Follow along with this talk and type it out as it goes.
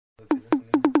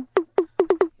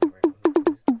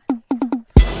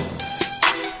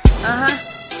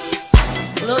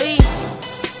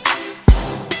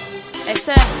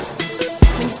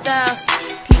Styles,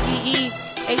 PGE,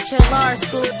 HLR,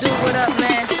 Scoob, do what up,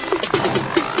 man.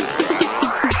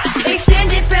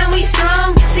 Xtended family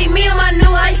strong. See me on my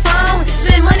new iPhone.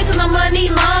 Spend money cause my money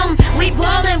long. We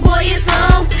ballin', boy, it's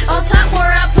on top where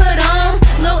I put on.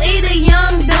 Lil E the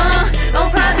young Don.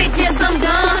 On private jets, I'm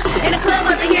gone. In the club,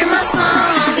 about to hear my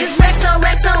song. It's racks on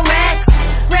racks on racks.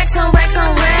 Racks on racks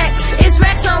on racks. It's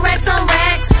racks on racks on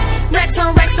racks. Racks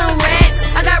on racks on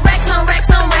racks. I got racks on racks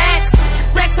on racks.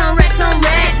 Racks on racks on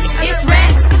racks. It's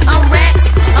racks on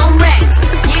racks on racks.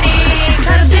 Get it?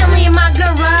 Got a Bentley in my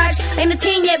garage. Ain't a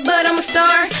teen yet, but I'm a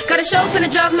star. Got a show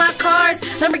finna drive my cars.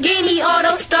 Lamborghini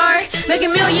Auto Star. Make a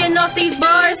million off these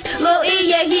bars. Lil E,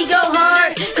 yeah, he go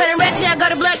hard. 100 racks, yeah, I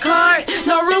got a black card.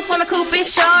 No roof on the coupe,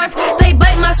 it's sharp. They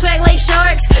bite my swag like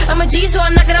sharks. I'm a G, so I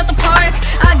knock it out the park.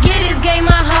 I get his game,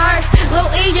 my heart. Lil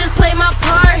E just play my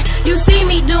part. You see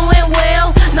me doing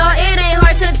well. No, it ain't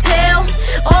hard to tell.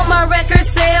 All my record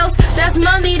sales, that's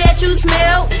money that you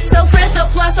smell. So fresh, so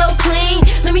fly, so clean.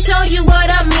 Let me show you what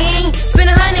I mean. Spend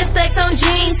 100 stacks on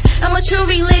jeans. I'm a true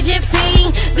religion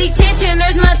fiend.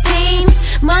 Detentioners, my team.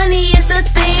 Money is the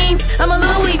theme. I'm a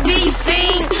Louis V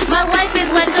fiend. My life is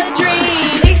like a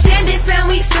dream. Extended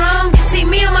family strong. See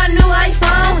me on my new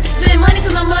iPhone. Spend money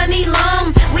cause my money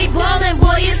long. We ballin',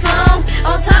 boy, it's on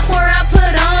top where I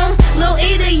put on. Lil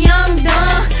E the young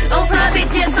Don. On private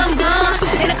jets, I'm gone.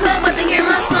 In the club, about to hear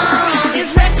my song.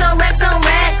 It's racks on racks on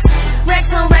racks.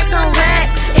 Racks on racks on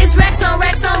racks. It's racks on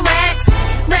racks on racks.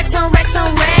 Racks on racks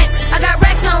on racks. I got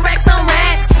racks on racks on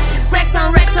racks. Racks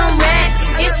on racks on racks.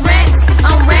 It's racks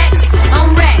on racks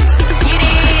on racks. Get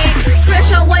it?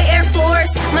 Fresh on white Air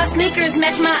Force. My sneakers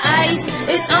match my ice.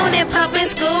 It's on and poppin'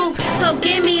 Scoob, so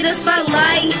give me the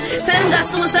spotlight. Phantom got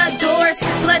suicide doors.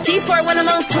 Flat G4 when I'm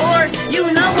on tour.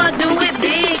 You know I do it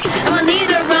big. I'ma need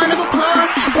a round of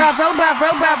applause. Bravo,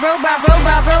 bravo, bravo, bravo,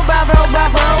 bravo, bravo,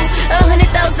 bravo.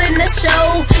 100,000 the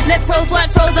show. Neck froze, what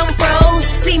froze on froze.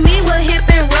 See me with hip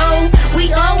and roll.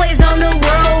 We always on the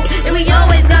road, and we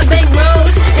always got bank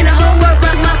rolls. And the whole world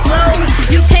rock my flow.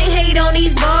 You can't hate on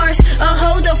these bars. I'll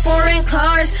hold the foreign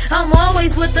cars. I'm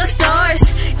always with the stars.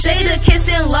 Jada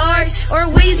kissing large, or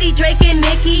Weezy, Drake and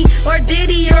Nicki, or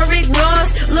Diddy or Rick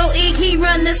Ross. Lil E, he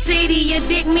run the city. You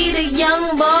dig me, the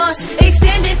young boss.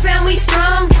 Extended family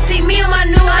strong. See me on my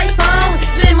new iPhone.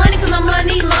 Spend money cause my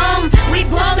money long. We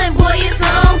ballin', boy, it's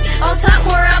on top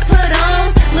where I put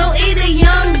on. Lil E the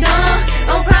young Don.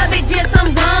 On